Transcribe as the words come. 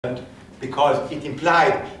because it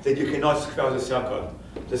implied that you cannot square the circle.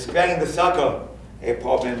 The squaring the circle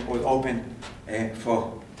problem was open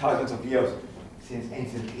for thousands of years since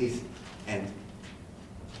ancient Greece, and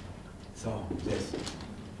so this.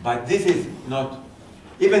 But this is not,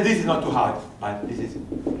 even this is not too hard, but this is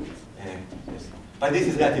this. But this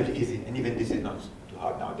is relatively easy, and even this is not too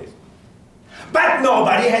hard nowadays. But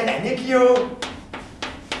nobody had any clue.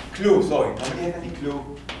 Nobody had any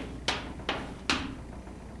clue.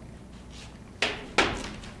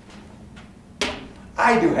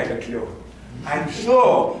 I do have a clue. I'm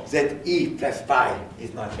sure that e plus pi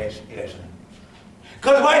is not irrational.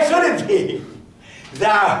 Because why should it be? There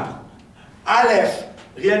are aleph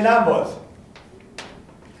real numbers,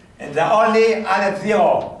 and there are only aleph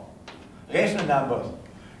 0 rational numbers.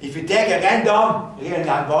 If you take a random real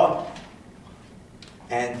number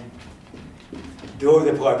and do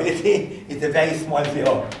the probability, it's a very small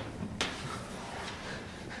 0.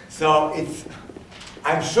 So it's,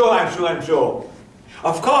 I'm sure.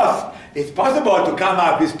 Of course, it's possible to come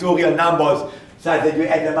up with two real numbers such that you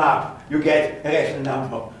add them up, you get a rational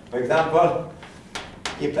number. For example,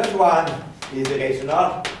 e plus 1 is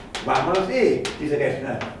irrational, 1 minus e is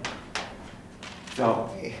irrational. So,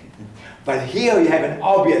 but here you have an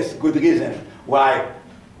obvious good reason why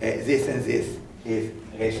this and this is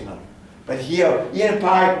rational. But here, e and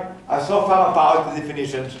pi are so far apart the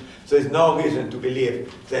definitions, so there's no reason to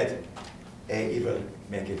believe that it will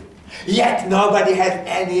make it. Yet nobody has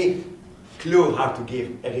any clue how to give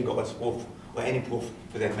a rigorous proof, or any proof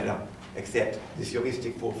for that matter, except this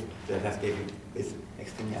heuristic proof that I just gave you is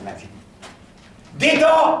extremely unlikely.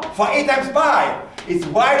 Ditto for e times pi. It's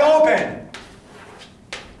wide open.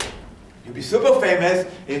 You'll be super famous.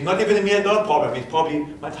 It's not even a $1 million problem. It's probably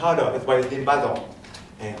much harder. That's why it didn't bother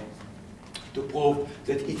to prove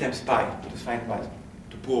that e times pi, to find what?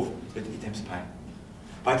 To prove that e times pi.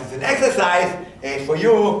 But it's an exercise for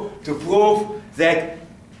you to prove that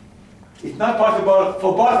it's not possible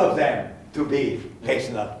for both of them to be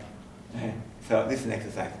rational. So this is an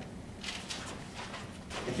exercise.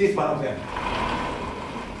 At least one of them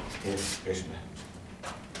is rational.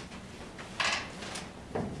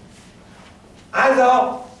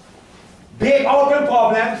 Other big open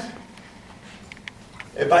problems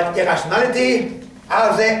about irrationality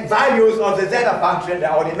are the values of the zeta function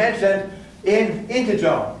that I already mentioned in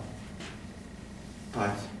integer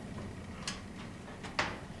parts.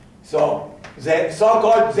 So the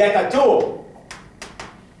so-called zeta2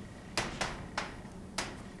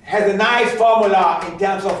 has a nice formula in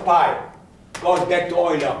terms of pi, goes back to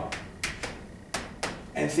Euler.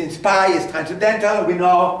 And since pi is transcendental, we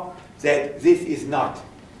know that this is not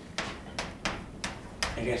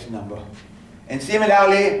a rational number. And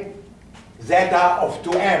similarly, zeta of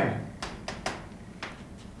 2m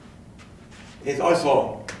is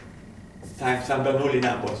also times some Bernoulli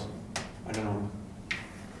numbers. I don't know.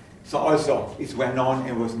 So also, it's well known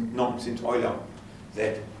and was known since Euler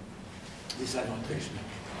that these are not rational.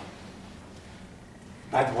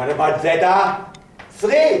 But what about zeta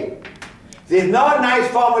 3? There's no nice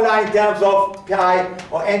formula in terms of pi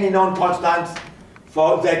or any known constants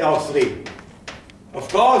for zeta of 3. Of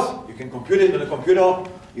course, you can compute it on a computer.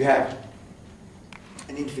 You have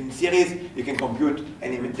an infinite series. You can compute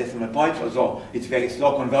any decimal points, although it's very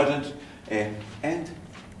slow convergence. And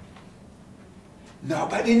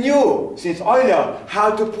nobody knew since Euler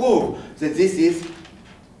how to prove that this is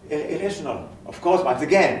irrational. Of course, once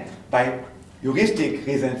again, by heuristic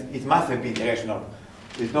reasons, it must have been irrational.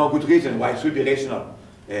 There's no good reason why it should be rational.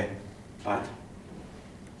 But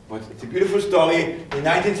it's a beautiful story. In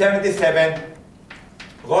 1977,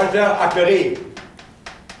 Roger Apéry,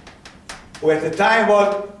 who at the time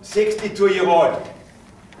was 62-year-old,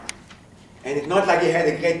 and it's not like he had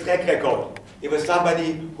a great track record. He was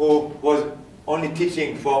somebody who was only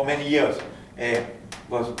teaching for many years,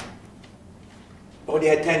 already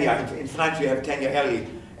had tenure. In France, you have tenure early,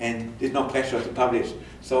 and there's no pressure to publish.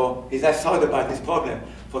 So he just thought about this problem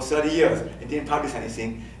for 30 years and didn't publish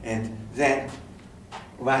anything. And then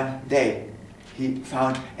one day, he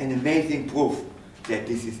found an amazing proof that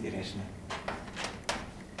this is irrational.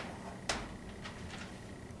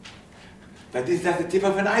 But this is just the tip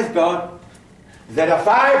of an iceberg. Zeta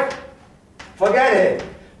 5, forget it.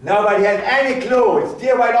 Nobody has any clue. It's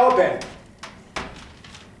still wide open.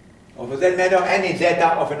 Or for that matter, any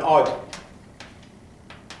zeta of an odd.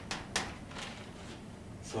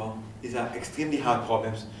 So these are extremely hard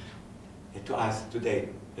problems to us today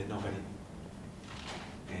that nobody.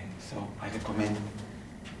 So I recommend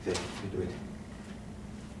that we do it.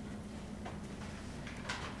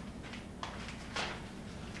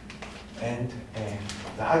 And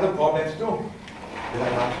the other problems too. that I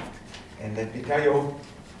have. And let me tell you,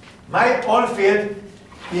 my own field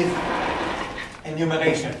is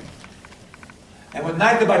enumeration. And what's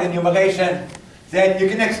nice about enumeration, that you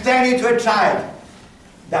can extend it to a child.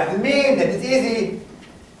 Doesn't mean that it's easy.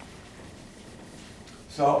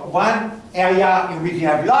 So one area in which you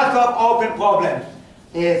have lots of open problems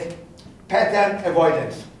is pattern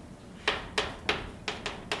avoidance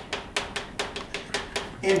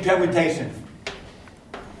in permutation.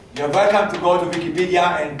 You're welcome to go to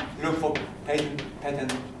Wikipedia and look for pattern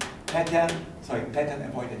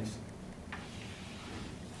avoidance.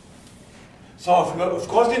 So of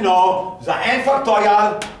course you know the n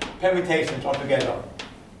factorial permutations altogether.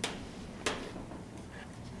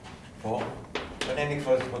 For phonemic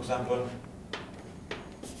for example.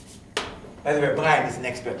 By the way, Brian is an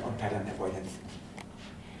expert on pattern avoidance.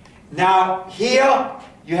 Now here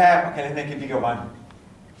you have, okay, let's make a bigger one.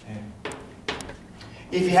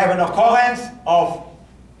 If you have an occurrence of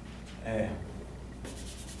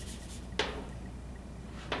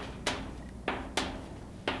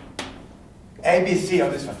ABC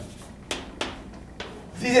of this one.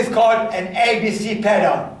 This is called an ABC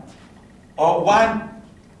pattern, or one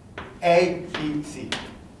ABC.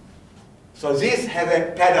 So this has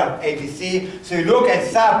a pattern ABC. So you look at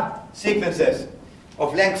sub-sequences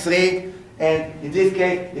of length 3, and in this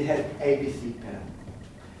case it has ABC pattern.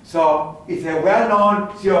 So it's a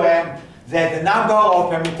well-known theorem that the number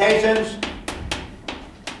of permutations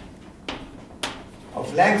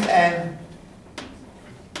of length n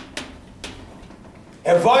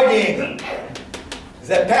avoiding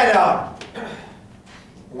the pattern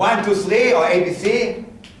 1, 2, 3 or ABC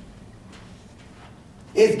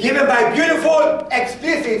is given by beautiful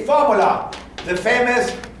explicit formula, the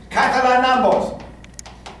famous Catalan numbers.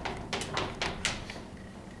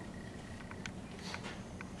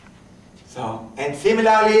 So, and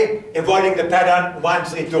similarly avoiding the pattern 1,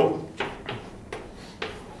 3, 2.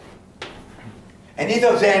 And each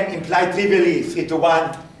of them imply trivially 3 to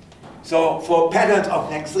 1. So for patterns of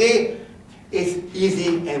length 3, it's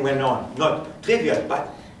easy and well known. Not trivial,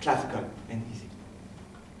 but classical and easy.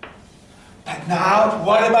 But now,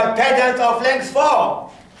 what about patterns of length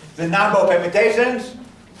 4? The number of permutations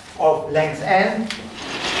of length n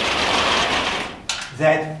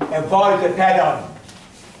that avoid the pattern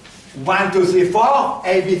 1, 2, 3, 4,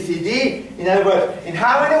 A, B, C, D. In other words, in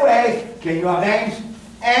how many ways can you arrange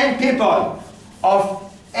n people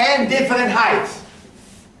of n different heights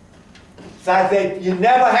such that you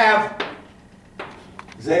never have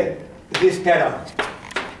this pattern?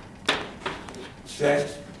 So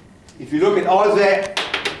if you look at all the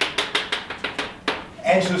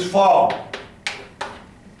n choose 4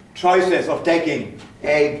 choices of taking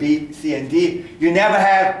A, B, C, and D, you never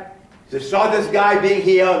have the shortest guy being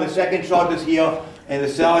here, the second shortest here, and the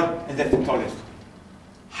third, and that's the tallest.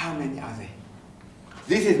 How many are they?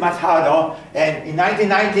 This is much harder, and in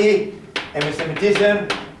 1990, a mathematician,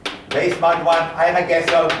 very smart one, Ira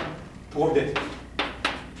Gessel, proved it.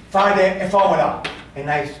 Found a formula, a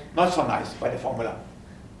nice, not so nice, but a formula.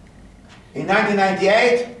 In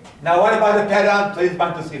 1998, now what about the pattern? So it's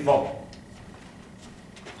 1, 2, 3, 4.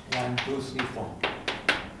 1, 2, 3, 4.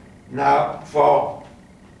 Now for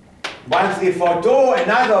 1, 3, 4, 2,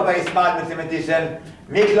 another very smart mathematician,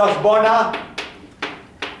 Miklos Bonner,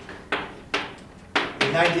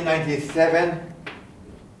 in 1997,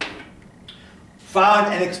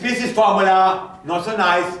 found an explicit formula, not so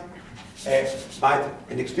nice, but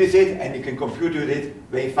an explicit, and you can compute with it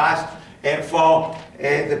very fast, for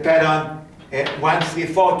the pattern 1, 3,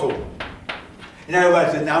 4, 2. In other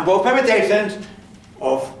words, the number of permutations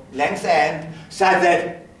of length n such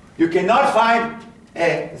that you cannot find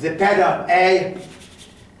the pattern A,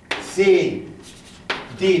 C,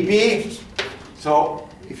 D, B. So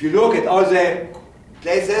if you look at all the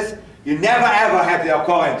places, you never ever have the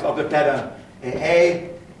occurrence of the pattern A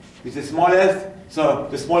is the smallest. So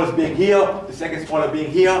the smallest being here, the second smallest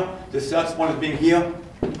being here, the third smallest being here.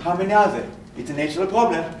 How many are there? It's a natural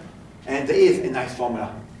problem, and there is a nice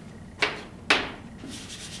formula.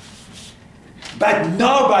 But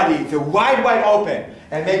nobody, it's a wide open,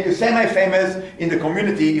 and make you semi-famous in the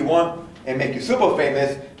community, you won't and make you super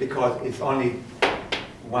famous because it's only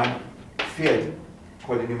one field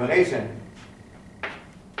called enumeration.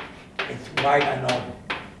 It's wide unknown.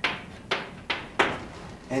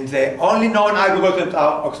 And the only known algorithms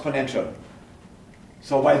are exponential.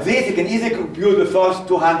 So while this, you can easily compute the first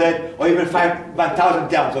 200 or even 1,000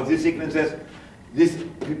 terms of these sequences. This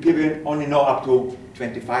people only know up to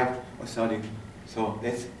 25 or 30. So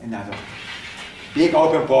that's another big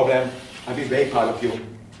open problem. I'll be very proud of you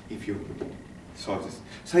if you solve this.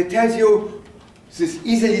 So it tells you these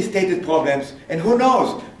easily stated problems, and who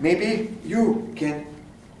knows, maybe you can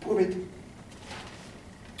prove it.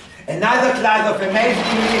 Another class of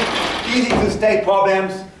amazingly easy to state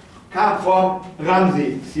problems come from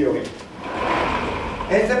Ramsey theory.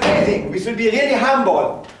 And it's amazing. We should be really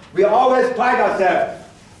humble. We always pride ourselves.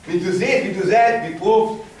 We do this, we do that, we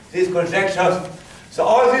prove these conjectures. So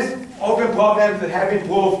all these open problems that have been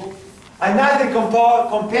proved are nothing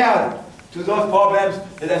compared to those problems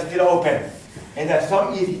that are still open and are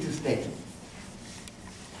so easy to state.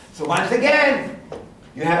 So once again,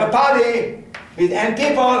 you have a party with n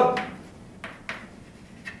people.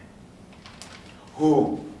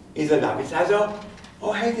 Who either love each other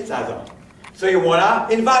or hate each other. So you want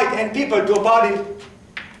to invite n people to a party.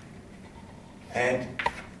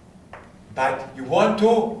 But you want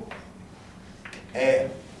to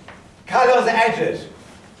color the edges.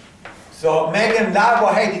 So make them love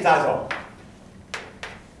or hate each other.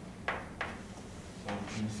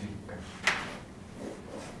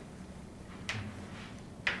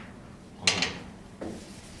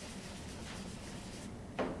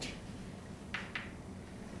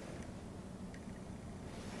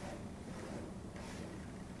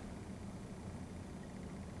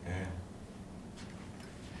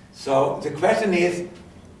 So the question is,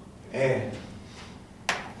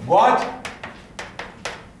 what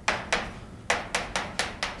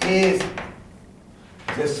is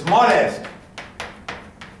the smallest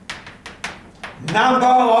number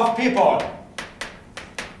of people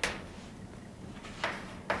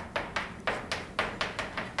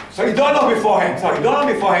so you don't know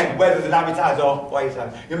beforehand whether they love each other or each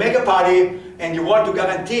other. You make a party and you want to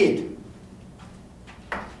guarantee it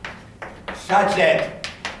such that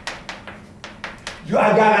you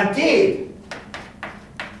are guaranteed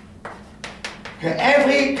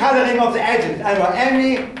every coloring of the edges,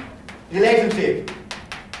 every relationship.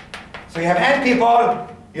 So you have n people,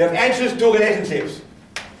 you have n choose 2 relationships.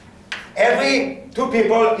 Every 2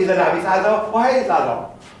 people either love each other or hate each other.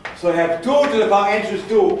 So you have 2 to the power n choose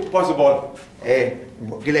 2 possible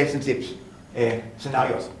relationships,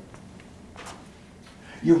 scenarios.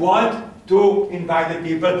 You want to invite the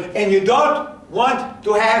people, and you don't want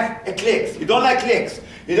to have a cliques. You don't like cliques.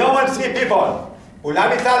 You don't want 3 people who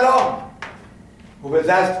love each other, who will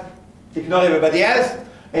just ignore everybody else,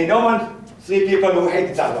 and you don't want 3 people who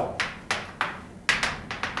hate each other,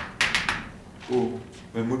 who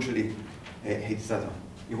will mutually hate each other.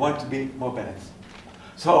 You want to be more balanced.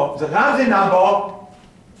 So the Ramsey number,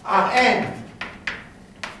 Rn,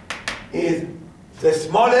 is the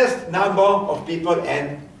smallest number of people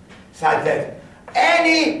n such that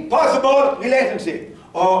any possible relationship,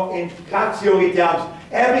 or in graph theory terms,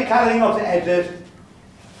 every coloring of the edges,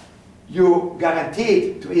 you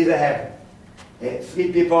guaranteed to either have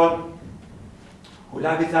 3 people who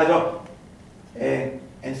love each other and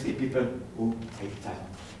 3 people who hate each other.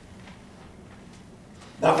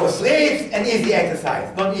 Now for 3 it's an easy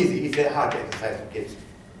exercise. Not easy, it's a hard exercise for kids.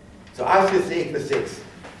 So R equals 3 equals 6.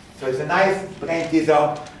 So it's a nice brain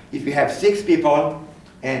teaser if you have 6 people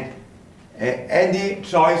and any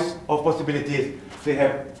choice of possibilities. So you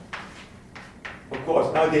have, of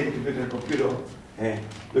course, nowadays you can put it on a computer,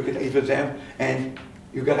 look at each of them, and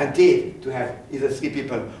you guaranteed to have either 3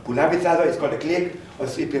 people who love each other, it's called a clique, or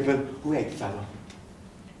 3 people who hate each other.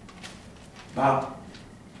 Now,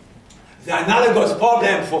 the analogous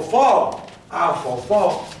problem for 4, R for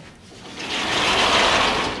 4,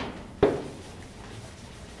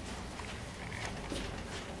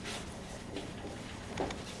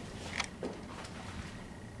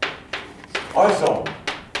 also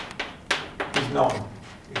is known.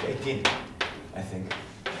 It's 18, I think.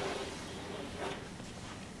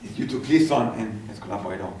 It's due to Gleason and his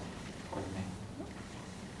collaborator.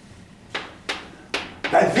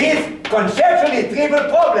 But this conceptually trivial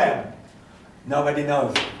problem, nobody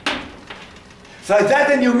knows. So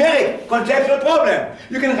that's a numeric conceptual problem.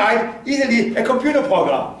 You can write easily a computer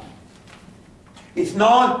program. It's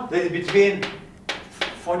known that it's between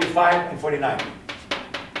 45 and 49.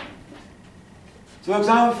 So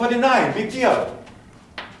example 49, big deal.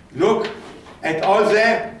 Look at all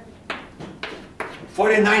the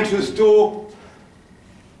 49 choose 2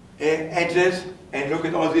 edges and look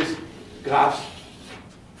at all these graphs.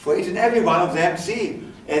 For each and every one of them, see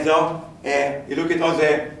whether you look at all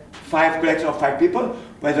the 5 collection of 5 people,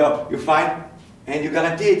 whether you find, and you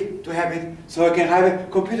guaranteed to have it, so you can have a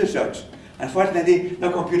computer search. Unfortunately,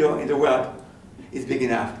 no computer in the world is big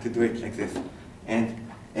enough to do it like this. And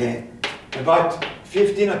about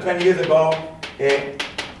 15 or 20 years ago,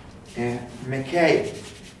 McKay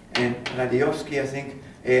and Radiowski, I think,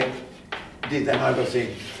 did another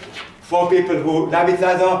thing. 4 people who love each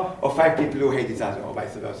other or 5 people who hate each other or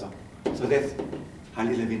vice versa. So that's how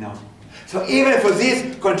little we know. So even for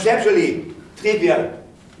this conceptually, trivial,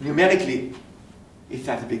 numerically, it's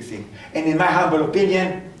such a big thing. And in my humble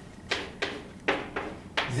opinion,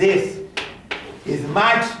 this is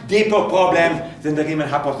much deeper problem than the Riemann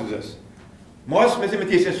hypothesis. Most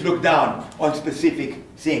mathematicians look down on specific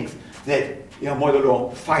things that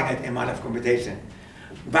modulo finite amount of computation.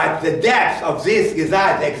 But the depth of this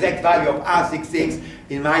result, the exact value of R66,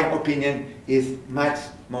 in my opinion, is much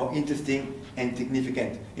more interesting and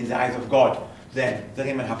significant in the eyes of God than the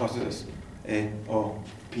Riemann hypothesis, or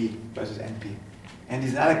P versus NP. And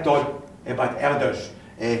there's an anecdote about Erdős,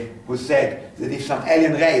 who said that if some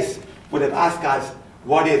alien race would have asked us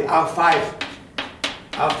what is R5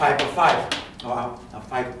 of 5, or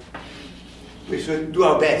R5, we should do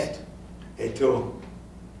our best to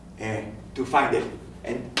find it.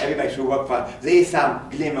 And everybody should work for it. There is some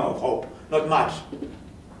glimmer of hope, not much.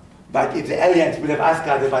 But if the aliens would have asked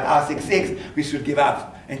us about R66, we should give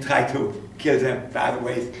up and try to kill them by other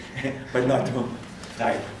ways, but not to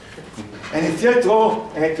try. And it's still true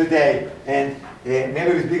today. And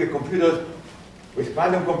maybe with bigger computers, with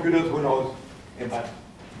quantum computers, who knows?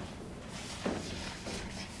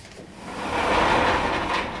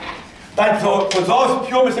 But for those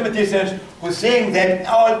pure mathematicians who think that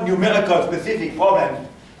all numerical specific problems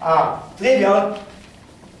are trivial,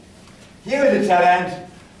 here is a challenge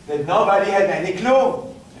that nobody has any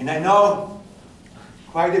clue. And I know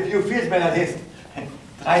quite a few field analysts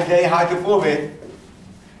try very hard to prove it.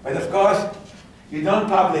 But of course, you don't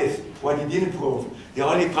publish what you didn't prove. You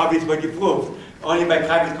only publish what you proved. Only by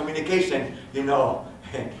private communication, you know.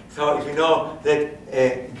 So if you know that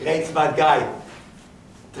a great smart guy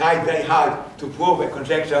tried very hard to prove a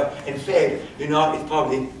conjecture and failed, you know it's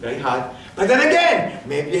probably very hard. But then again,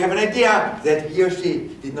 maybe you have an idea that he or she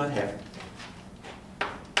did not have.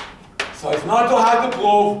 So it's not too hard to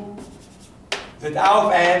prove that R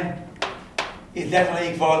of n is less than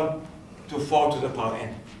or equal to 4 to the power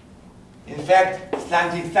n. In fact,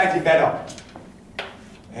 slightly better.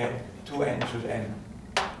 2n to n.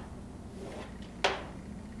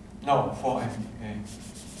 No, 4n.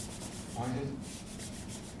 What is it?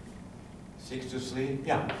 6 to 3?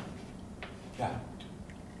 Yeah. Yeah.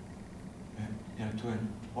 Yeah, 2n.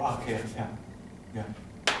 Oh, okay, yeah. Yeah.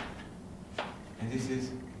 And this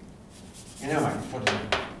is, never mind, 40.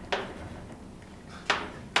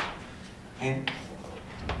 And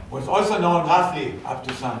what's also known roughly up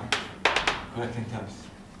to some correcting terms.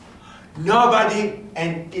 Nobody,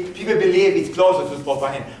 and people believe it's closer to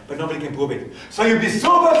 4n, but nobody can prove it. So you'll be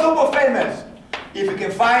super, super famous if you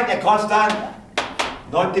can find a constant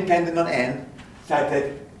not dependent on n, such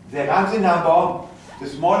that the Ramsey number, the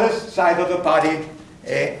smallest size of the party,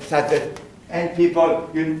 such that n people,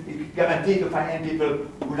 you guarantee to find n people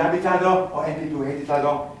who love each other or n people who hate each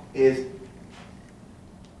other, is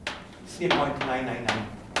 3.999.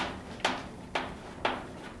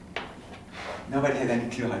 Nobody has any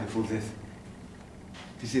clue how to prove this.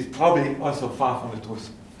 This is probably also far from the truth.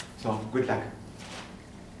 So good luck.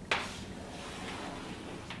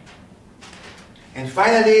 And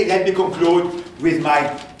finally, let me conclude with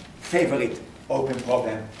my favorite open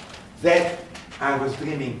problem that I was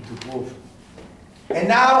dreaming to prove. And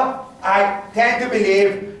now I tend to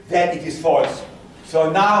believe that it is false.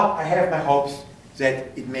 So now I have my hopes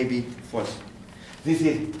that it may be false. This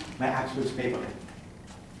is my absolute favorite.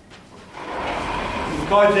 It's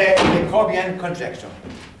called the Jacobian conjecture.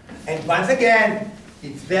 And once again,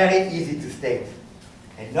 it's very easy to state.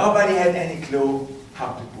 And nobody has any clue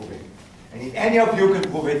how to prove it. And if any of you can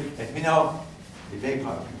prove it, let me know. I'll be very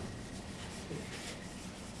proud of you.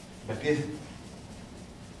 But please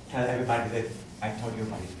tell everybody that I told you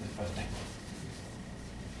about it the first time.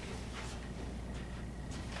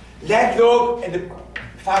 Let's look at the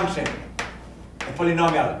function, a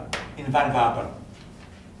polynomial in one variable.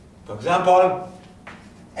 For example,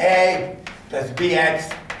 a plus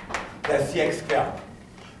bx plus cx squared.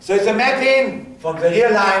 So it's a mapping from the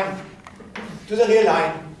real line to the real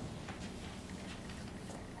line.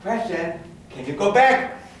 Question, can you go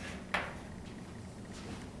back?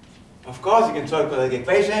 Of course, you can solve the quadratic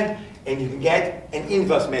equation and you can get an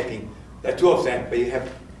inverse mapping. There are two of them, but you have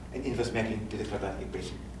an inverse mapping to the quadratic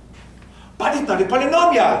equation. But it's not a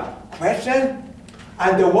polynomial. Question,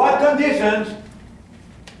 under what conditions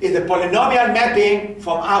is a polynomial mapping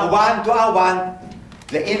from R1 to R1?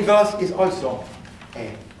 The inverse is also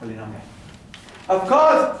a polynomial. Of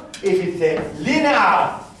course, if it's a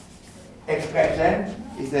linear expression,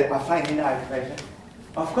 it's a affine linear expression,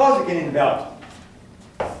 of course you can invert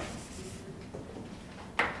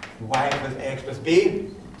y plus ax plus b,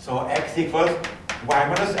 So x equals y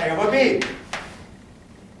minus a over b.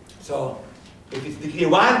 So if it's degree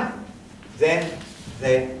 1, then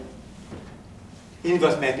the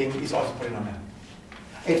inverse mapping is also polynomial.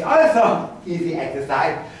 It's also easy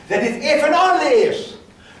exercise that is if and only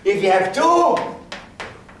if you have two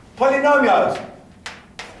polynomials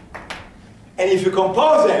and if you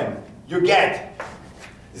compose them you get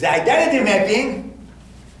the identity mapping,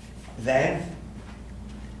 then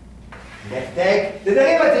let's take the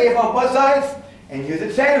derivative of both sides and use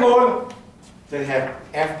the chain rule. So we have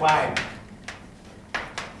f prime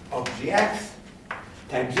of gx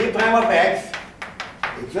times g prime of x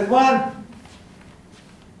equals 1.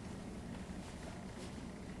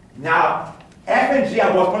 Now, f and g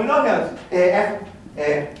are both polynomials.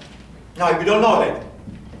 No, we don't know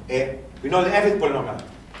that. We know that f is polynomial.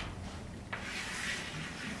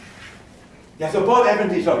 Yeah, suppose f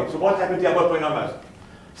and g, suppose f and g are both polynomials.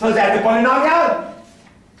 So that's the polynomial,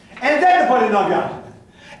 and then the polynomial.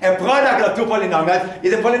 A product of two polynomials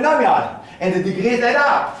is a polynomial, and the degrees add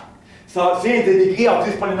up. So since the degree of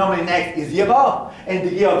this polynomial in x is 0, and the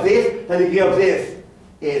degree of this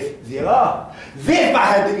is 0, this must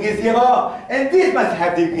have degree 0, and this must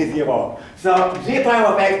have degree 0. So g prime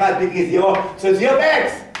of x must be degree 0, so g of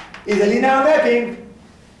x is a linear mapping,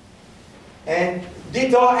 and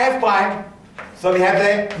ditto f prime. So we have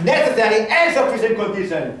the necessary and sufficient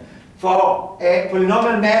condition for a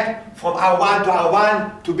polynomial map from R1 to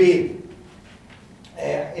R1 to be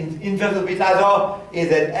inverse of Bitlazo is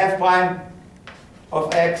that f prime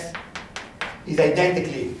of x is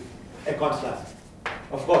identically a constant.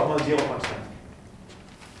 Of course, non-zero constant.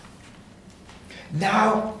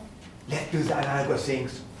 Now, let's do the analogous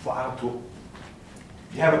things for R2.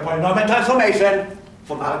 You have a polynomial transformation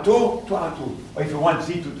from R2 to R2. Or if you want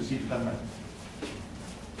C2 to C2, doesn't matter.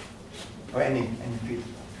 Or any field.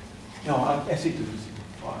 No, C2 to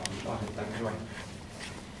C2.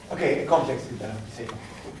 Okay, a complex is the same.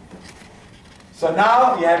 So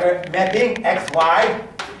now you have a mapping xy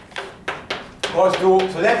goes to,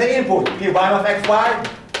 so that's the input, p1 of xy,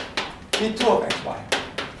 p2 of xy.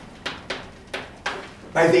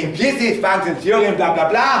 By the implicit function theorem, blah, blah,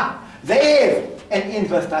 blah, there is an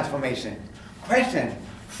inverse transformation. Question,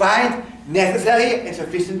 find necessary and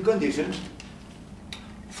sufficient conditions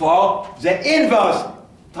for the inverse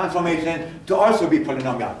transformation to also be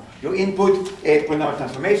polynomial. You input a polynomial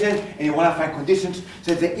transformation and you want to find conditions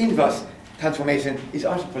so that the inverse transformation is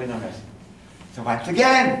also polynomial. So once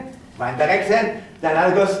again, one direction, the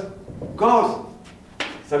analogous goes.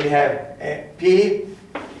 So we have P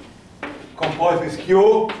composed with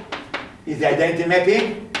Q is the identity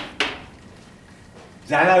mapping.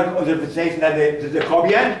 The analog of the representation that the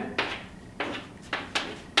Jacobian.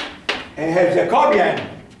 And you have Jacobian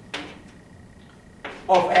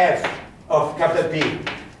of F of capital P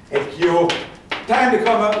at Q times the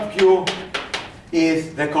comma of Q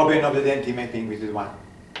is the Jacobian of the identity mapping, which is 1.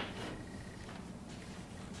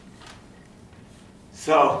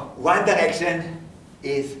 So one direction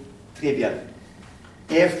is trivial.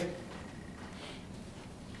 If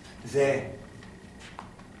the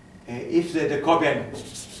Jacobian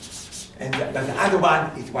and the other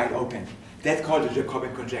one is wide open, that's called the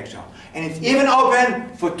Jacobian conjecture, and it's even open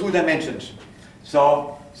for 2 dimensions.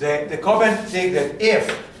 So the Jacobian thinks that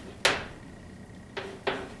if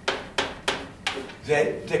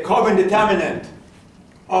the Jacobian determinant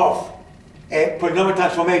of a polynomial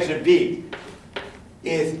transformation P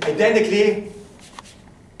is identically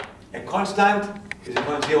a constant, is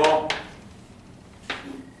non-zero.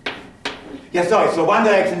 Yeah, sorry, so one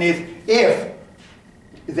direction is if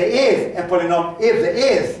there is a polynomial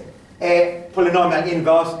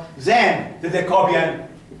inverse, then the Jacobian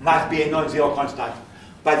must be a non-zero constant.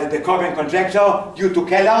 But the Jacobian conjecture, due to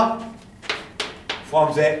Keller,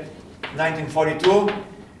 from the 1942,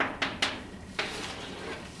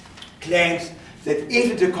 claims that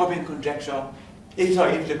if the Jacobian conjecture, if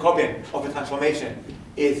the Jacobian of a transformation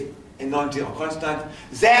is a non-zero constant,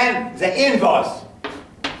 then the inverse,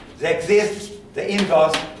 there exists the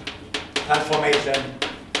inverse transformation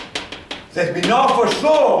that we know for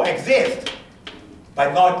sure exists,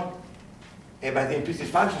 but not by the implicit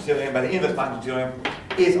function theorem, by the inverse function theorem,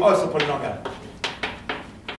 is also polynomial.